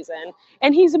last season,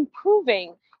 and he's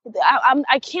improving.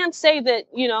 I can't say that,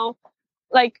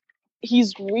 like,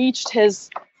 he's reached his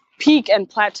peak and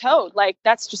plateaued. Like,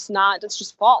 that's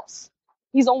just false.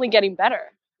 He's only getting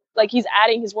better. Like, he's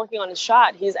working on his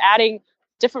shot. He's adding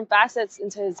different facets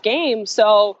into his game.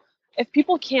 So if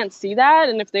people can't see that,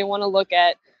 and if they want to look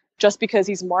at just because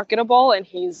he's marketable and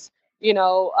he's,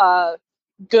 a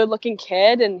good looking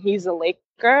kid and he's a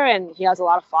Laker and he has a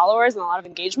lot of followers and a lot of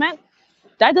engagement,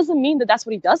 that doesn't mean that that's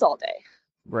what he does all day.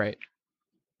 Right.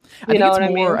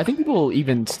 I think people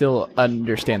even still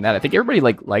understand that. I think everybody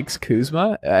likes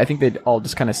Kuzma. I think they all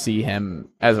just kind of see him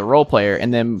as a role player,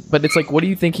 but it's like, what do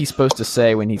you think he's supposed to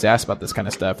say when he's asked about this kind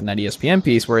of stuff in that ESPN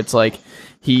piece, where it's like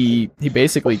he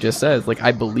basically just says, like,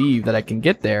 I believe that I can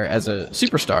get there as a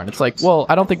superstar, and it's like, well,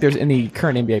 I don't think there's any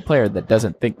current NBA player that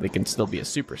doesn't think they can still be a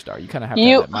superstar. You kind of have to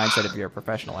have that mindset if you're a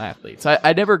professional athlete. So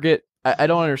I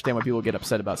don't understand why people get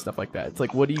upset about stuff like that. It's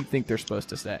like, what do you think they're supposed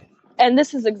to say? And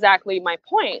this is exactly my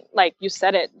point. Like, you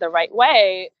said it the right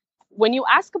way. When you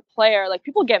ask a player, like,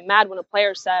 people get mad when a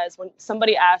player says, when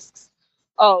somebody asks,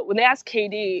 when they ask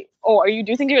KD, do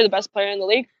you think you're the best player in the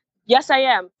league? Yes, I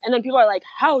am. And then people are like,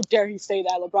 how dare he say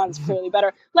that? LeBron is clearly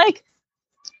better. Like,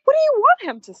 what do you want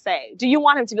him to say? Do you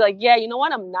want him to be like, yeah, you know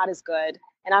what? I'm not as good,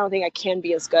 and I don't think I can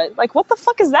be as good. Like, what the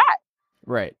fuck is that?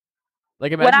 Right.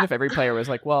 Like, imagine if every player was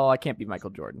like, well, I can't be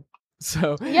Michael Jordan.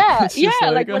 So yeah,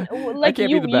 like you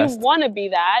want to be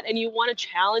that, and you want to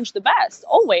challenge the best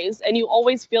always, and you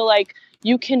always feel like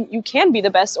you can be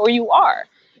the best, or you are.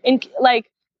 And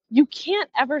like, you can't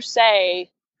ever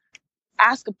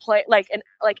ask a play like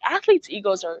athletes'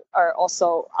 egos are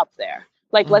also up there.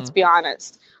 Like, let's be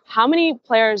honest. How many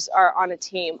players are on a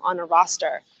team, on a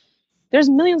roster? There's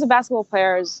millions of basketball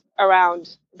players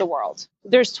around the world.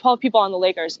 There's 12 people on the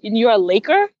Lakers, and you're a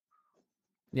Laker.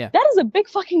 Yeah. That is a big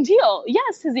fucking deal.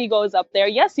 Yes, his ego is up there.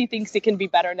 Yes, he thinks he can be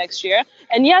better next year.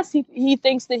 And yes, he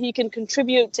thinks that he can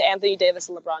contribute to Anthony Davis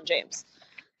and LeBron James.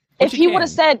 If he would have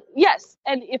said, yes,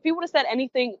 and if he would have said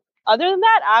anything other than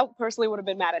that, I personally would have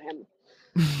been mad at him.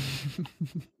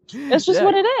 It's just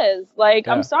what it is. Like,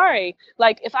 I'm sorry.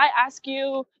 Like, if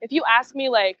you ask me,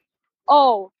 like,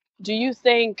 oh, do you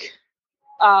think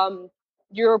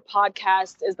your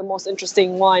podcast is the most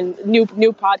interesting one, new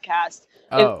podcast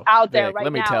out there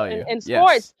right now in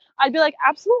sports, I'd be like,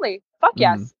 absolutely. Fuck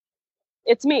yes.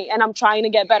 It's me, and I'm trying to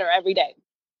get better every day.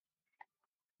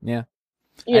 Yeah.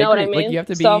 You know what I mean? Like, you have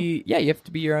to be, you have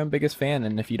to be your own biggest fan,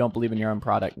 and if you don't believe in your own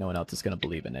product, no one else is going to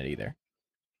believe in it either.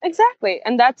 Exactly.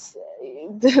 And that's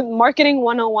the marketing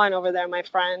 101 over there, my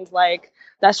friend. Like,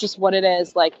 that's just what it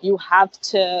is. Like, you have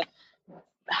to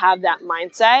have that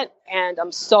mindset, and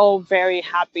I'm so very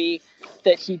happy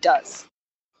that he does.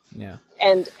 Yeah.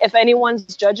 And if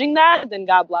anyone's judging that, then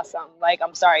God bless them. Like,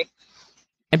 I'm sorry.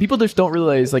 And people just don't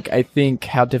realize, like, I think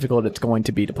how difficult it's going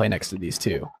to be to play next to these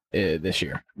two this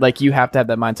year. Like, you have to have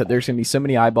that mindset. There's going to be so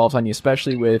many eyeballs on you,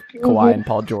 especially with Kawhi and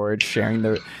Paul George sharing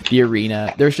the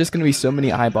arena. There's just going to be so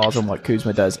many eyeballs on what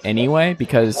Kuzma does anyway,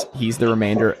 because he's the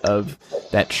remainder of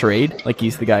that trade. Like,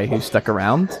 he's the guy who stuck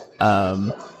around.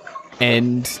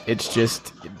 And it's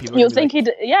just people. You think like,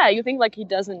 you think like he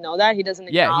doesn't know that, he doesn't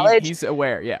acknowledge. Yeah, he's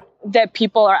aware. Yeah, that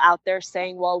people are out there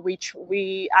saying, "Well,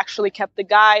 we actually kept the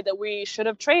guy that we should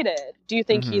have traded." Do you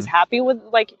think he's happy with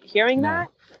like hearing that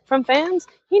from fans?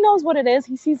 He knows what it is.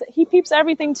 He peeps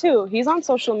everything too. He's on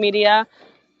social media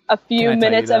a few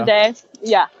minutes a day.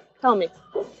 Yeah, tell me.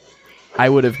 I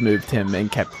would have moved him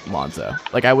and kept Lonzo.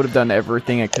 Like, I would have done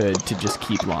everything I could to just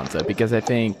keep Lonzo, because I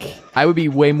think I would be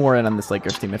way more in on this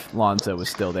Lakers team if Lonzo was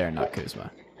still there and not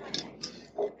Kuzma.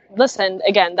 Listen,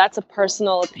 again, that's a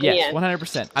personal opinion. Yes,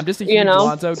 100%. I'm just a huge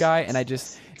Lonzo guy, and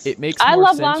it makes more I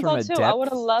love sense Lonzo from a too. depth I would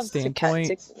have loved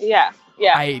standpoint. Yeah.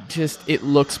 It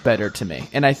looks better to me,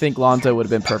 and I think Lonzo would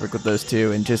have been perfect with those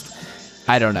two, and just,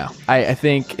 I don't know. I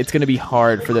think it's going to be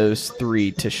hard for those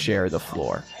three to share the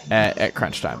floor at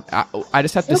crunch time. I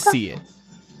just have to see it.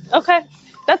 Okay,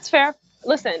 that's fair.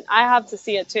 Listen, I have to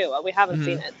see it too. We haven't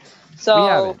seen it.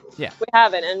 So we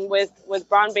haven't. And with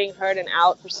Braun being hurt and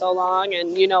out for so long,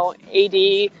 and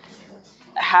AD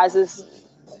has his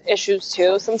issues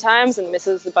too sometimes and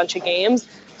misses a bunch of games.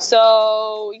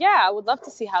 So I would love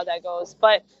to see how that goes.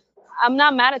 But I'm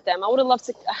not mad at them. I would have loved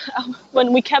to.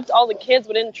 When we kept all the kids,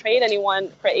 we didn't trade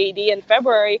anyone for AD in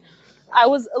February. I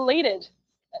was elated.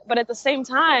 But at the same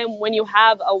time, when you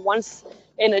have a once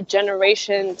in a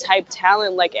generation type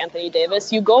talent like Anthony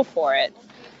Davis, you go for it.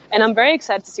 And I'm very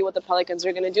excited to see what the Pelicans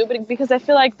are going to do, because I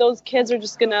feel like those kids are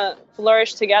just going to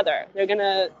flourish together. They're going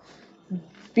to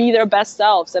be their best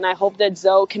selves. And I hope that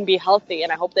Zoe can be healthy,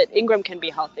 and I hope that Ingram can be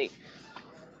healthy.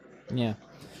 Yeah.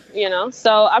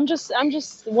 So I'm just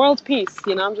world peace.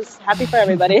 I'm just happy for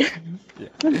everybody. I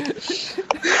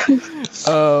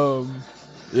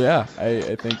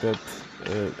think that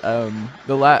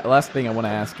the last thing I want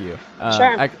to ask you.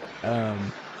 Sure.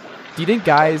 Do you think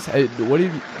guys?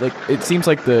 It seems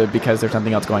like because there's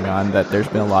something else going on, that there's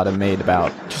been a lot made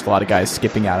about just a lot of guys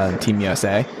skipping out on Team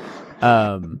USA.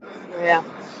 Yeah.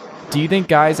 Do you think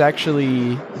guys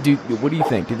actually do? What do you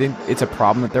think? Do you think it's a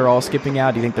problem that they're all skipping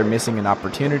out? Do you think they're missing an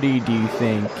opportunity? Do you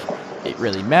think it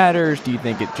really matters? Do you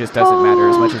think it just doesn't matter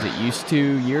as much as it used to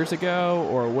years ago?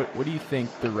 Or what do you think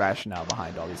the rationale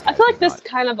behind all these guys? I feel like this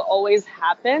kind of always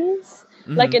happens.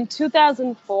 Like in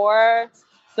 2004,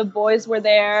 the boys were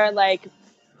there, like,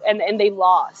 and they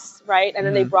lost, right? And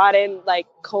then they brought in, like,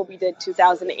 Kobe did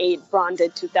 2008, Bron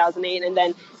did 2008, and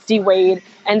then D Wade,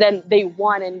 and then they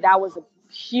won, and that was a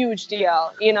huge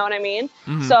deal. You know what I mean?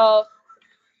 So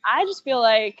I just feel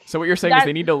like. So what you're saying is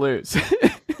they need to lose.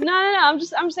 No.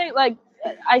 I'm saying, like,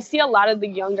 I see a lot of the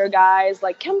younger guys,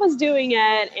 like Kemba's doing it,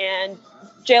 and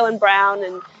Jaylen Brown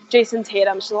and Jason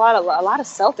Tatum. There's a lot of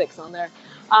Celtics on there.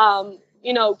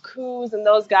 Kuz and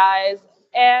those guys,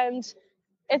 and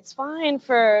it's fine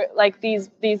for like these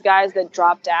guys that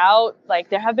dropped out. Like,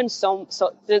 there have been so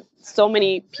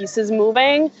many pieces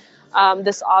moving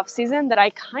this off season that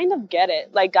I kind of get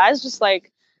it. Like, guys just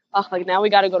like now we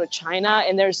got to go to China,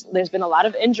 and there's been a lot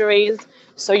of injuries.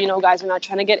 So, guys are not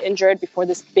trying to get injured before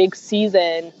this big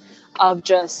season of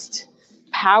just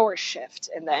power shift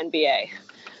in the NBA.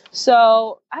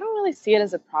 So I don't really see it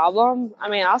as a problem. I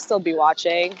mean, I'll still be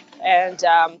watching. And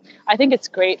I think it's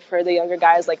great for the younger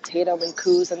guys like Tatum and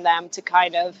Kuz and them to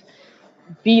kind of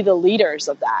be the leaders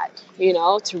of that,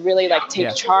 to really like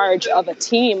take charge of a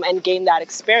team and gain that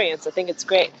experience. I think it's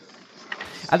great.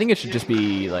 I think it should just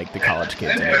be like the college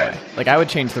kids anyway. Like, I would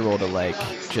change the rule to like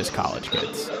just college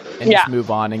kids. and just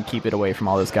move on and keep it away from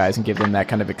all those guys and give them that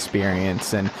kind of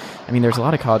experience. And I mean, there's a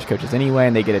lot of college coaches anyway,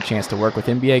 and they get a chance to work with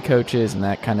NBA coaches and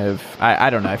that kind of, I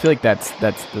don't know. I feel like that's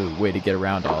the way to get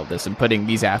around all of this and putting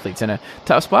these athletes in a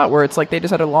tough spot where it's like they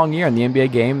just had a long year in the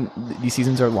NBA game. These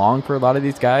seasons are long for a lot of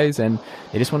these guys, and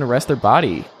they just want to rest their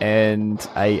body. And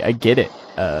I get it.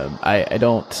 I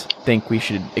don't think we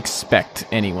should expect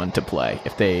anyone to play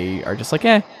if they are just like,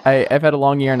 I've had a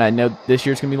long year and I know this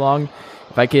year's going to be long.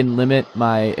 If I can limit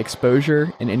my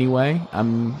exposure in any way,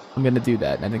 I'm going to do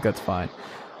that. And I think that's fine.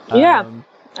 Yeah,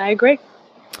 I agree.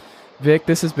 Vic,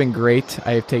 this has been great.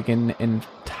 I have taken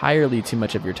entirely too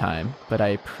much of your time, but I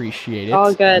appreciate it.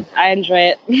 All good. I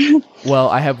enjoy it. Well,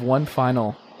 I have one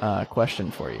final question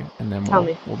for you, and then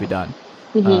we'll be done.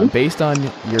 Mm-hmm. Based on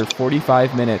your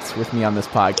 45 minutes with me on this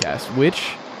podcast,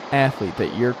 which athlete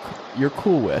that you're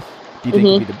cool with do you think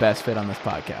would be the best fit on this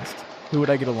podcast? Who would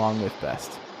I get along with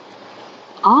best?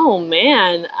 Oh,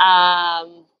 man. I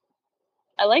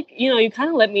like, you kind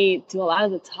of let me do a lot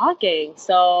of the talking.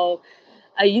 So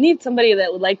you need somebody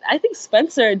that would I think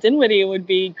Spencer Dinwiddie would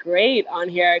be great on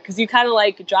here because you kind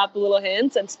of drop the little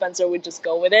hints and Spencer would just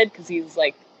go with it because he's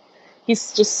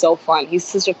just so fun. He's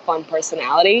such a fun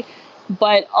personality.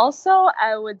 But also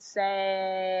I would say,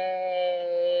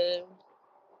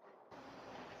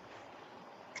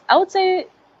 I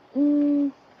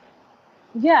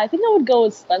think I would go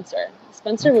with Spencer.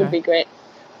 Spencer would be great.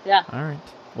 Yeah. All right.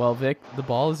 Well, Vic, the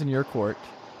ball is in your court.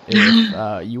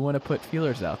 If you want to put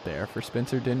feelers out there for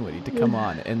Spencer Dinwiddie to come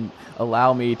on and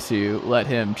allow me to let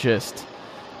him just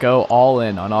go all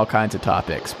in on all kinds of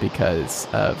topics because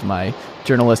of my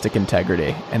journalistic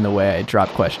integrity and the way I drop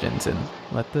questions and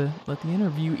let the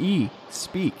interviewee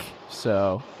speak.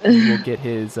 So we'll get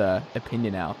his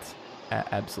opinion out.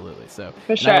 Absolutely. So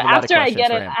for sure.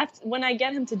 When I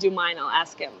get him to do mine, I'll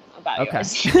ask him about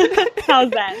yours.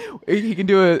 How's that? He can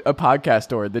do a podcast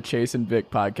tour, the Chase and Vic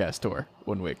podcast tour,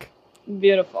 1 week.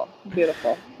 Beautiful.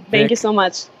 Thank you so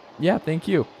much. Yeah, thank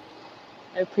you.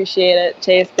 I appreciate it,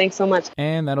 Chase. Thanks so much.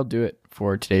 And that'll do it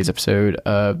for today's episode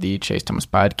of the Chase Thomas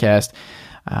Podcast.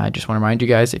 I just want to remind you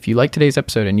guys, if you like today's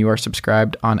episode and you are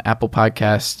subscribed on Apple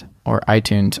Podcasts or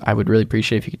iTunes, I would really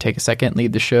appreciate if you could take a second,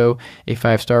 leave the show a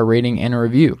 5-star rating and a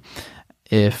review.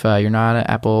 If you're not an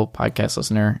Apple Podcast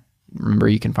listener, remember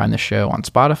you can find the show on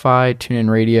Spotify, TuneIn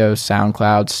Radio,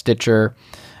 SoundCloud, Stitcher,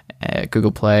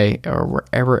 Google Play, or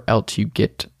wherever else you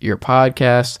get your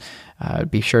podcasts.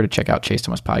 Be sure to check out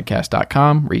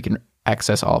chasethomaspodcast.com where you can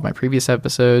access all of my previous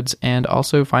episodes and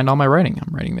also find all my writing.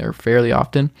 I'm writing there fairly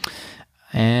often.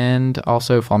 And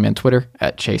also follow me on Twitter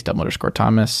at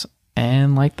Chase_Thomas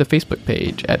and like the Facebook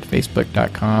page at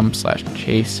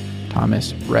facebook.com/Chase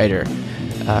Thomas Writer.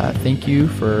 Thank you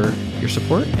for your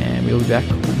support, and we'll be back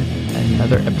with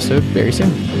another episode very soon.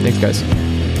 Thanks, guys.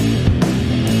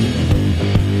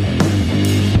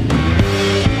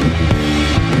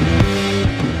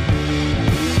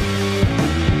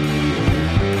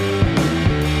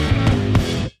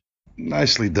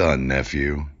 Nicely done,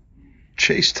 nephew.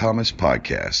 Chase Thomas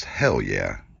Podcast. Hell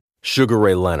yeah. Sugar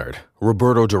Ray Leonard,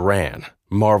 Roberto Duran,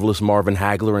 Marvelous Marvin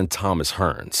Hagler, and Thomas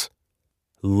Hearns.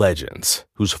 Legends,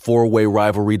 whose four-way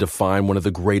rivalry defined one of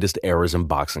the greatest eras in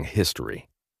boxing history.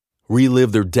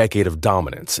 Relive their decade of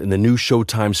dominance in the new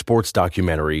Showtime sports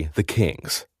documentary, The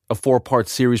Kings, a 4-part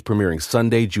series premiering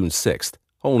Sunday, June 6th,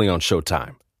 only on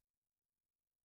Showtime.